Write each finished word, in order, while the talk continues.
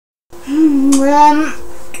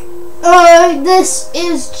This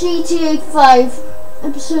is GTA 5,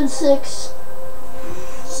 episode 6.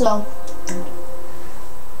 So.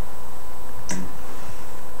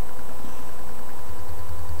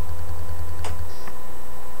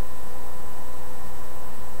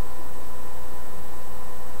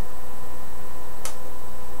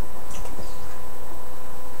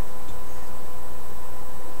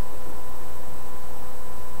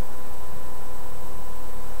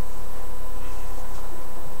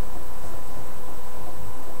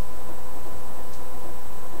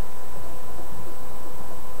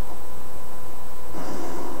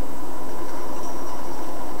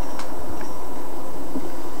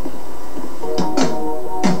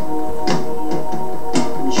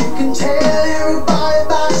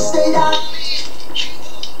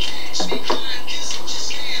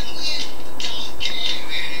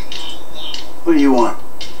 What do you want?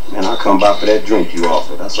 Man, I come by for that drink you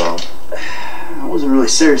offered, that's all. I wasn't really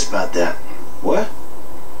serious about that. What?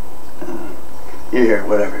 You're here,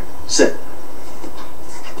 whatever. Sit.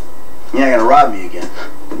 You're not gonna rob me again.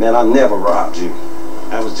 Man, I never robbed you.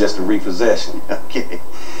 That was just a repossession. Okay.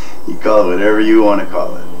 You call it whatever you want to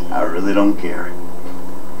call it. I really don't care.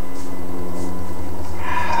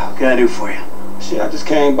 What can I do for you? Shit, I just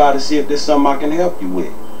came by to see if there's something I can help you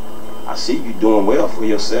with. I see you doing well for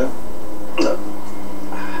yourself. Look,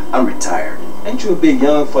 I'm retired. Ain't you a bit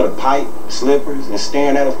young for the pipe, slippers, and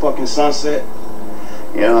staring at a fucking sunset?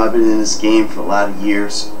 You know, I've been in this game for a lot of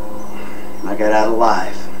years. I got out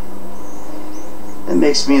alive. That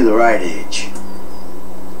makes me the right age.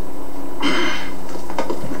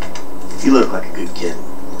 You look like a good kid.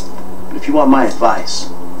 But if you want my advice,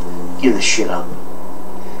 give this shit up.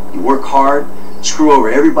 You work hard, screw over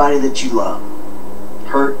everybody that you love.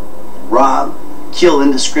 Hurt, rob, kill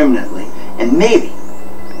indiscriminately, and maybe,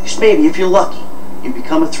 just maybe if you're lucky, you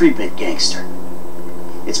become a 3-bit gangster.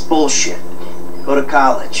 It's bullshit. Go to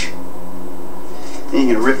college. Then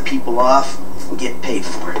you're gonna rip people off and get paid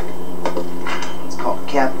for it. It's called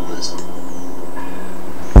capitalism.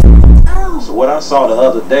 So what I saw the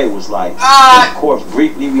other day was like, the corpse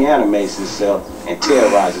briefly reanimates itself and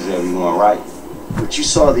terrorizes everyone, right? What you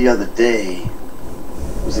saw the other day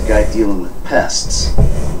was a guy dealing with pests.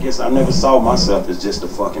 Guess I never saw myself as just a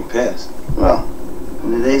fucking pest. Well,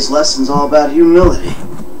 today's lesson's all about humility.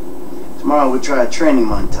 Tomorrow we'll try a training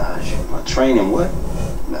montage. My training what?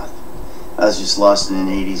 Nothing. I was just lost in an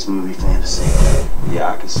 80s movie fantasy.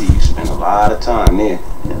 Yeah, I can see you spend a lot of time there.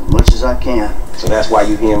 Yeah, as much as I can. So that's why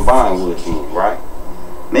you here in Vinewood then, right?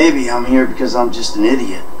 Maybe I'm here because I'm just an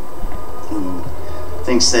idiot who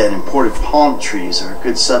thinks that imported palm trees are a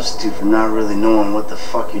good substitute for not really knowing what the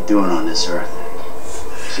fuck you're doing on this earth.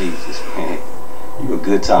 Jesus, man. You a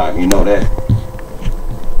good time, you know that.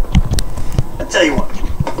 I tell you what.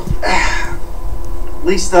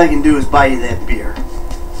 Least I can do is buy you that beer.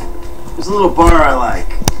 There's a little bar I like.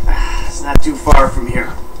 It's not too far from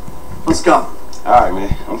here. Let's go. Alright,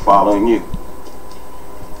 man. I'm following you.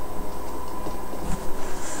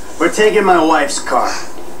 We're taking my wife's car.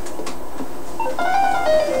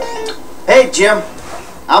 Hey, Jim.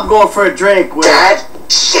 I'm going for a drink with... Dad!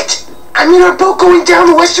 Shit! I'm in our boat going down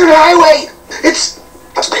the Western Highway! It's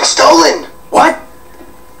been stolen! What?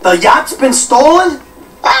 The yacht's been stolen?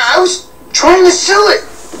 I was trying to sell it.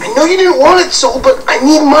 I know you didn't want it sold, but I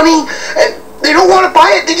need money, and they don't want to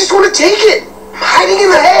buy it. They just want to take it. I'm hiding in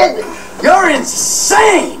the head. You're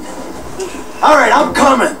insane! Alright, I'm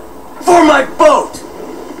coming. For my boat!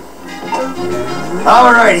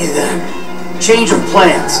 Alrighty then. Change of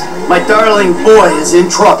plans. My darling boy is in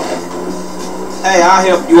trouble. Hey, I'll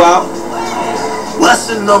help you out.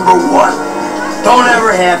 Lesson number 1. Don't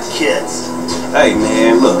ever have kids. Hey,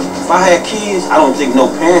 man, look. If I had kids, I don't think no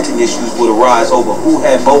parenting issues would arise over who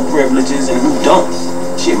had boat privileges and who don't.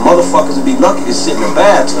 Shit, motherfuckers would be lucky to sit in a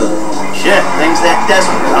bathtub. Shit, things that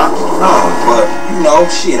desperate, huh? No, but, you know,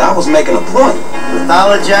 shit, I was making a point.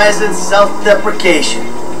 Pathologizing self-deprecation.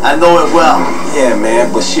 I know it well. Yeah, man,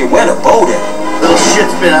 but shit, where the boat at? Little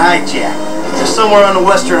shit's been hijacked. They're somewhere on the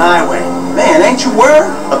Western Highway. Man, ain't you worried?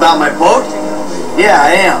 About my boat? Yeah,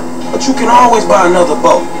 I am. But you can always buy another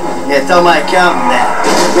boat. Yeah, tell my accountant that.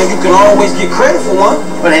 Man, you can always get credit for one.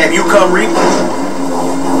 But have you come repo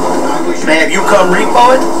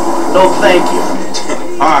it? No, thank you.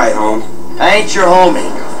 Alright, homie. I ain't your homie.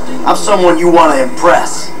 I'm someone you want to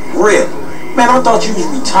impress. Really? Man, I thought you was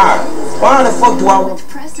retired. Why the fuck do I want to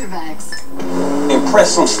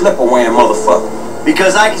impress some slipper-wearing motherfucker?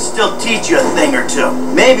 Because I can still teach you a thing or two.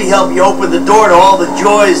 Maybe help you open the door to all the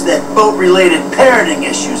joys that boat-related parenting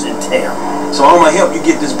issues entail. So I'm gonna help you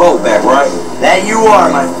get this boat back, right? That you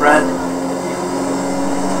are, my friend.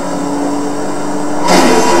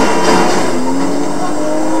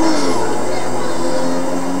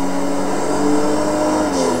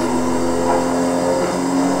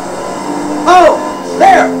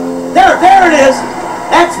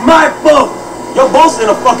 my boat! Your boat's in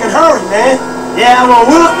a fucking hurry, man. Yeah, well,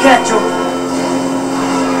 we'll catch him.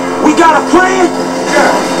 We got a plan?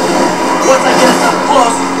 Sure. Once I get us up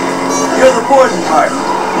close, you're the boarding party.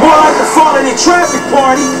 More like the falling in traffic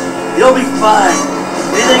party. You'll be fine.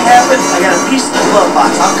 Anything happens, I got a piece in the glove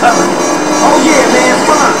box. I'll cover it. Oh yeah, man,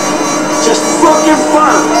 fine. Just fucking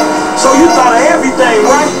fine. So you thought of everything,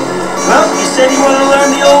 right? Well, you said you wanted to learn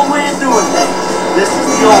the old way of doing things. This is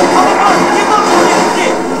the old way. Give up on this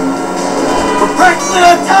shit. We're practically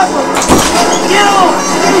on top of it. Get on!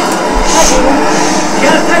 You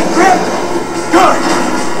got a tight grip? Good.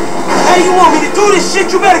 Hey, you want me to do this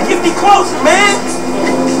shit? You better get me closer, man.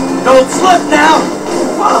 Don't slip now.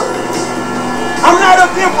 Fuck. I'm not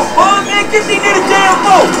up here for fun, man. Get me near the damn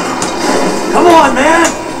boat. Come on, man.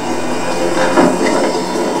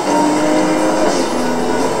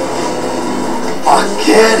 Oh,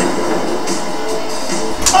 kid.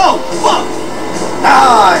 Oh, fuck.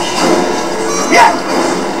 Ah, shit.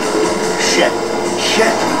 Shit.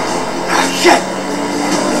 Shit. Ah, shit.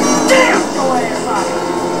 Damn, go ahead,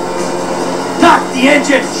 Knock the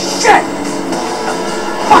engine. Shit.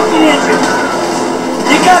 Fucking engine.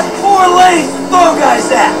 You got 4 lanes to throw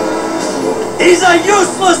guys at. He's a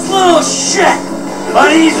useless little shit.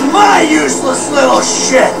 But he's my useless little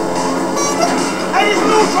shit. Hey, this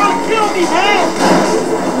dude trying to kill me, man.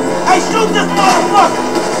 Hey, shoot this motherfucker.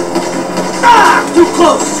 Ah, too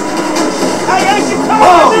close. Hey, ain't you coming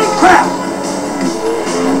Oh, with me? crap.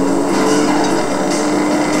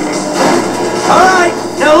 All right,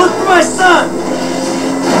 now look for my son.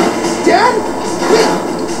 Dad? Wait,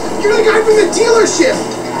 you're the guy from the dealership.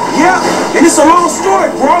 Yeah, and it's a long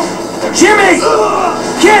story, bro. Jimmy!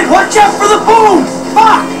 Kid, watch out for the boom!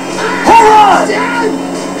 Fuck! Hold on! Dad!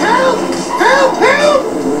 Help! Help! Help!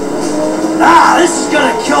 Ah, this is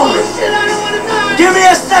gonna kill me. Shit, I don't want to die! Give me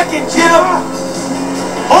a second, Jim!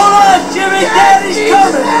 Hold on, Jimmy! Daddy's Jesus,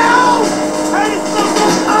 coming! Help! Hey, it's so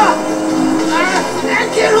up. I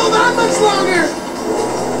can't hold on much longer!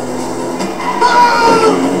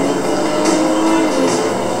 Oh!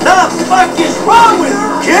 The fuck is wrong with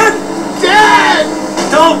you, kid? Dad!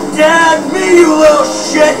 Don't dad me, you little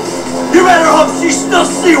shit! You better hope she's still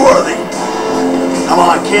seaworthy! Come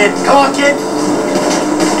on, kid. Come on, kid.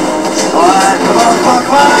 Come on, come on, come on,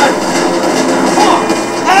 come on! Fuck.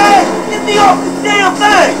 Hey, get me off this damn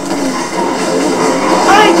thing.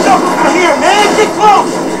 I ain't jumping from here, man. Get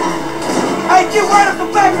close. Hey, get right up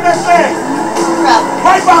the back of that thing. Crap.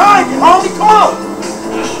 Right behind you, homie. Come on.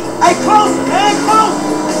 Hey, closer, man. Close.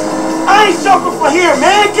 I ain't jumping from here,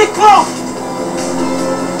 man. Get close.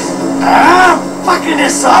 I'm fucking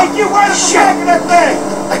this up! Hey, get right up the back of that thing.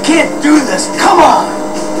 I can't do this! Come on!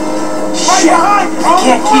 Right Shit! behind you, I homie.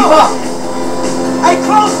 can't Come keep on. up! Hey,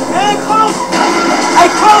 closer, man. Closer. Hey,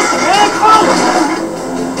 closer, man. Closer.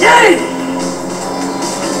 Yay!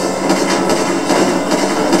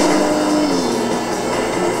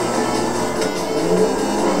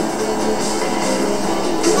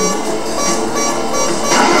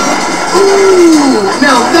 Ooh,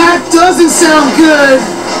 now that doesn't sound good!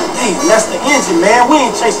 Hey, that's the engine, man. We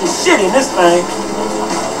ain't chasing shit in this thing.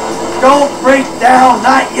 Don't break down,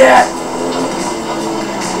 not yet!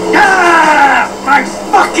 Ah! My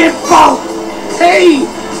fucking boat! Hey,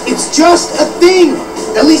 it's just a thing.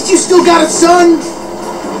 At least you still got a son.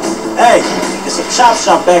 Hey, it's a chop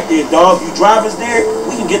shop back there, dog. You drivers there,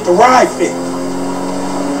 we can get the ride fit.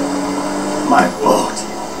 My boat.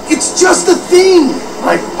 It's just a thing.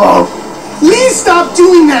 My boat. Please stop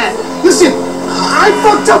doing that. Listen, I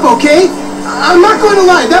fucked up, okay? I'm not going to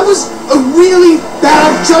lie. That was a really bad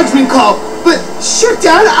judgment call. But shit,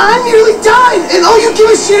 Dad, I nearly died, and all you give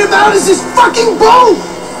a shit about is this fucking boat.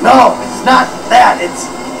 No, it's not that. It's...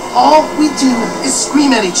 All we do is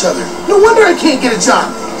scream at each other. No wonder I can't get a job.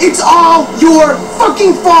 It's all your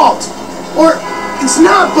fucking fault. Or it's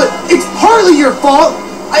not, but it's partly your fault.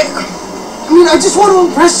 I mean, I just want to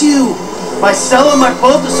impress you. by selling my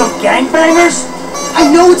boat to some gangbangers? I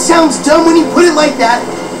know it sounds dumb when you put it like that,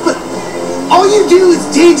 but all you do is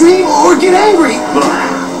daydream or get angry. Look,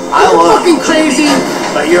 I You're love fucking you, crazy.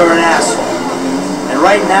 but you're an asshole. And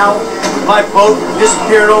right now, with my boat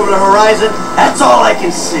disappearing over the horizon, that's all I can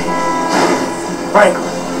see. Franklin,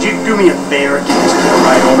 would you do me a favor? Give me a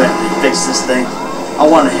ride home and fix this thing. I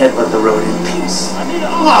want to headbutt the road in peace.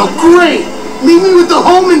 Oh, great! Leave me with the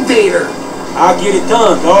home invader. I'll get it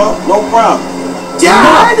done, dog. No problem.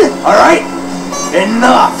 Dad! Enough, all right?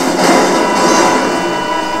 Enough!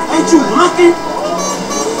 Ain't you looking?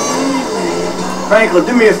 Franklin,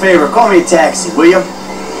 do me a favor. Call me a taxi, will you?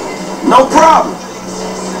 No problem.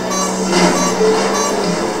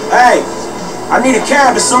 Hey, I need a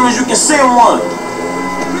cab as soon as you can send one.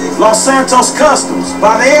 Los Santos Customs,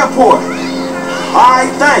 by the airport.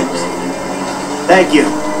 Alright, thanks. Thank you.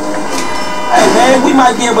 Hey man, we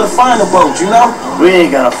might be able to find the boat, you know? We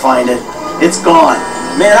ain't gonna find it. It's gone.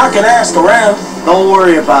 Man, I can ask around. Don't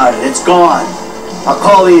worry about it. It's gone. I'll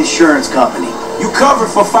call the insurance company. You covered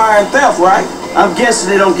for fire and theft, right? I'm guessing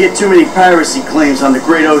they don't get too many piracy claims on the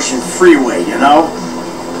Great Ocean Freeway, you know?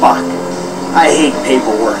 Fuck. I hate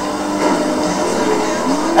paperwork.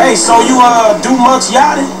 Hey, so you do much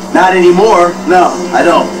yachting? Not anymore. No, I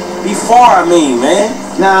don't. Before, I mean, man.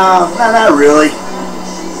 No, not really.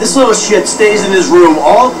 This little shit stays in his room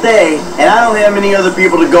all day, and I don't have any other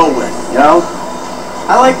people to go with, you know?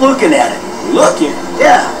 I like looking at it. Looking?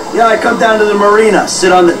 Yeah. You know, I come down to the marina,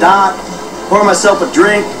 sit on the dock, pour myself a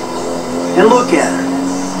drink, and look at her.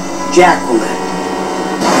 Jacqueline.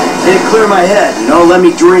 Let it clear my head, you know, let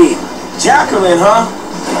me dream. Jacqueline, huh?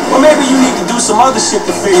 Well, maybe you need to do some other shit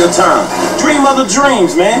to fill your time. Dream other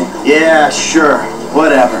dreams, man. Yeah, sure.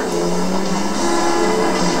 Whatever.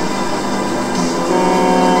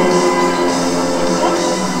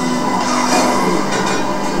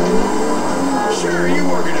 Sure, you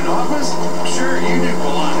work in an office. Sure, you do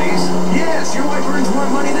Pilates. Yes, your wife earns more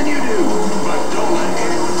money than you do. But don't let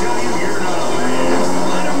anyone tell you you're not a man.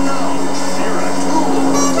 Let them know you're a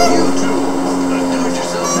tool. You tool. A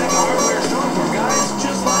do-it-yourself tech hardware store for guys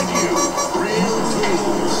just like you. Real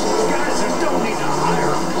tools. Guys who don't need to hire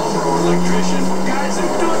a plumber or electrician. Guys who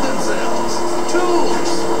do it themselves. Tools.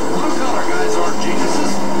 Blue-collar guys aren't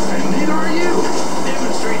geniuses, and neither are you.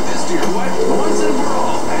 Demonstrate this to your wife once and for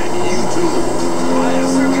all, and you too. Buy a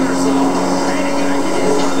circular saw. Any guy can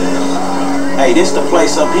use one of them. Hey, this the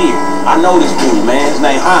place up here. I know this dude, man. His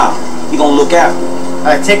name Hal. He gonna look after me.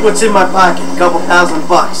 Alright, take what's in my pocket. A couple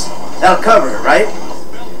 $1,000. That'll cover it, right?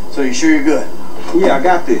 So you sure you're good? Yeah, I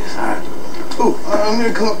got this. Alright. Oh, I'm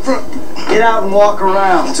gonna come up front. Get out and walk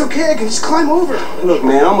around. It's okay, I can just climb over. Look,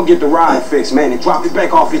 man, I'm gonna get the ride fixed, man, and drop it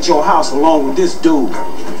back off at your house along with this dude.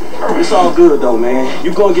 It's all good, though, man.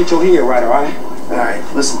 You gonna get your head right, all right? Alright,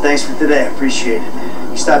 listen, thanks for today. I appreciate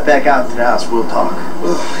it. You stop back out to the house, we'll talk.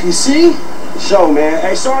 You see? Show, man.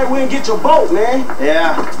 Hey, sorry we didn't get your boat, man.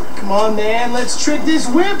 Yeah. Come on, man, let's trick this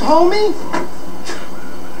whip, homie.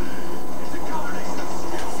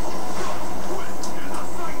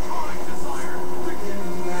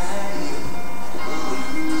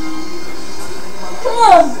 Come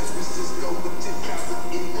on.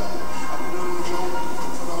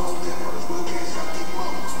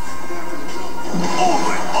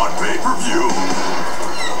 Only on pay-per-view.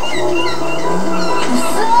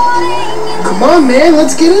 Come on, man,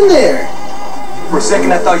 let's get in there. For a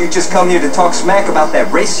second, I thought you'd just come here to talk smack about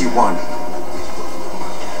that race you won.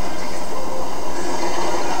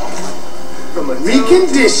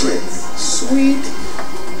 Recondition. Sweet.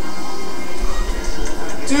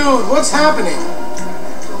 Dude, what's happening?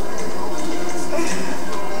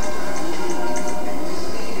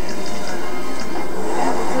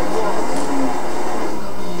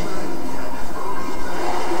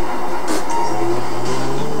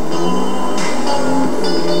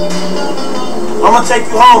 I'm gonna take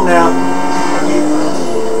you home now.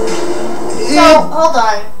 So, hold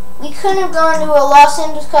on. We couldn't have gone to a Los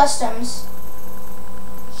Angeles Customs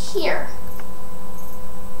here.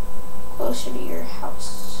 Closer to your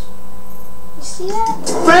house. You see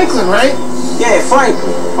that? Franklin, right? Yeah,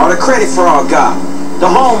 Franklin, or the credit fraud guy, the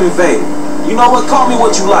home invader. You know what? Call me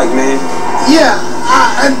what you like, man. Yeah,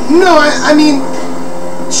 no, I mean,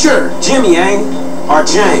 sure, Jimmy, ain't it? Or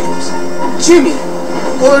James. Jimmy.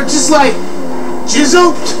 Or just like,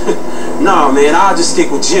 Jizzo? Nah, man, I'll just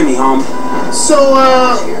stick with Jimmy, homie. So,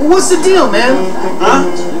 what's the deal, man? Huh?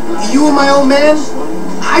 You and my old man?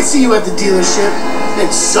 I see you at the dealership,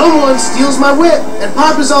 and someone steals my whip, and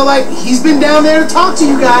Papa's all like, he's been down there to talk to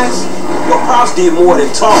you guys. Your pops did more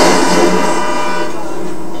than talk.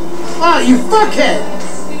 Ah, you fuckhead!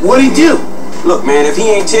 What'd he do? Look, man, if he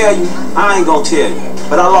ain't tell you, I ain't gonna tell you.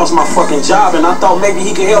 But I lost my fucking job, and I thought maybe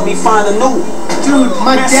he could help me find a new one. Dude,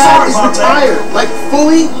 my Man, dad sorry is about that. retired. Like,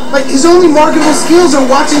 fully. Like, his only marketable skills are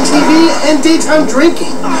watching TV and daytime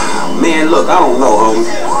drinking. Man, look, I don't know, homie.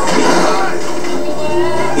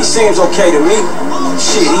 He seems okay to me.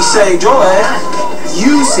 Shit, he saved your ass.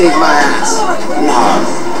 You saved my ass. Nah,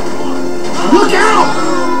 Look out!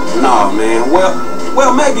 nah, man.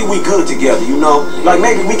 Well, maybe we good together, you know? Like,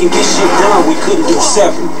 maybe we can get shit done we couldn't do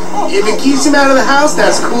separately. If it keeps him out of the house,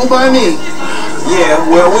 that's cool by me. Yeah,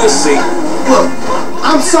 well, we'll see. Look,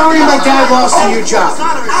 I'm sorry my dad lost you your job.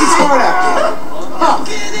 It's hard out there. Huh.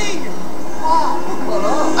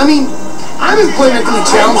 I mean, I'm employmentally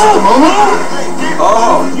challenged at the moment.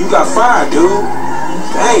 Oh, you got fired, dude.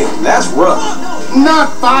 Damn, that's rough.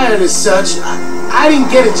 not fired as such. I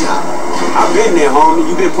didn't get a job. I've been there, homie.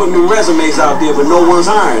 You've been putting them resumes out there, but no one's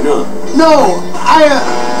hiring, huh? No,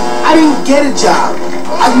 I didn't get a job.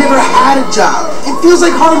 I've never had a job. It feels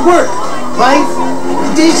like hard work. Life,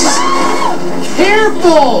 the days just...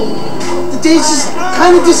 Careful! The days just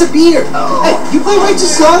kind of disappear. Hey, you play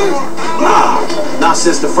Righteous Slaughter? Nah, not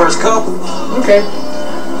since the first couple. Okay.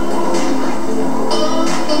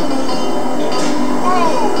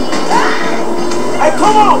 Hey,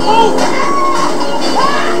 come on, move!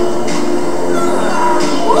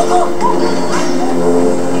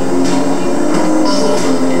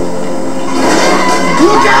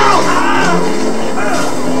 Look out!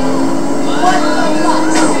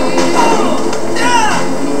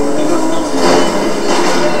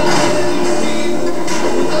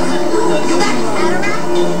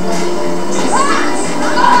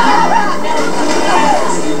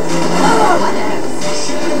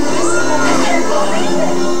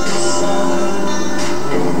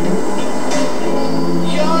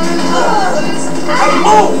 Hey,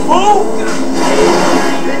 move, fool!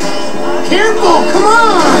 Careful, come on!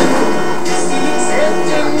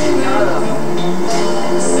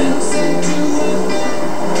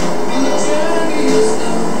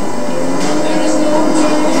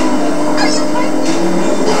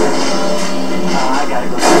 I gotta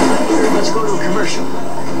go somewhere. Let's go to a commercial.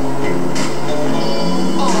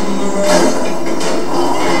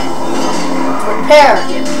 Prepare.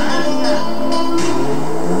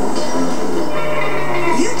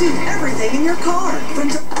 You do everything in your car.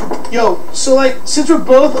 Yo, so like, since we're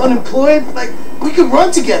both unemployed, like, we could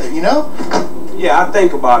run together, you know? Yeah, I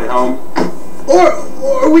think about it, homie.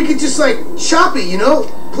 Or we could just like shop it, you know?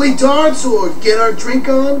 Play darts or get our drink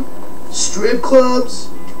on. Strip clubs.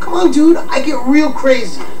 Come on, dude, I get real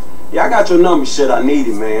crazy. Yeah, I got your number, shit. I need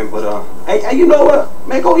it, man. But hey, you know what?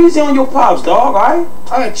 Man, go easy on your pops, dog. All right?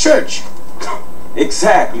 Alright, church.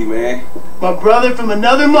 Exactly, man. My brother from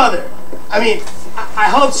another mother. I mean, I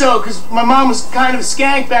hope so, because my mom was kind of a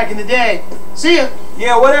skank back in the day. See ya.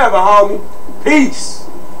 Yeah, whatever, homie. Peace.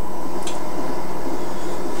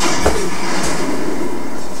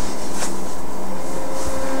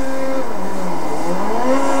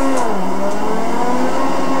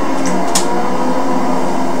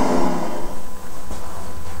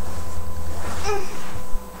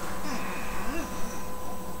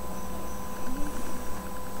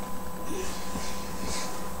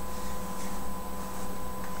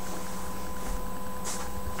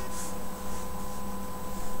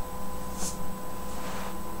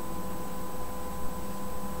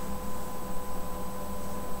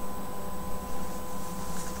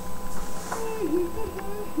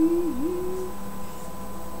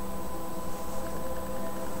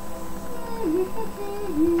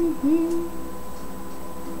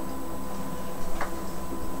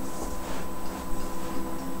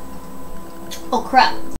 Oh crap.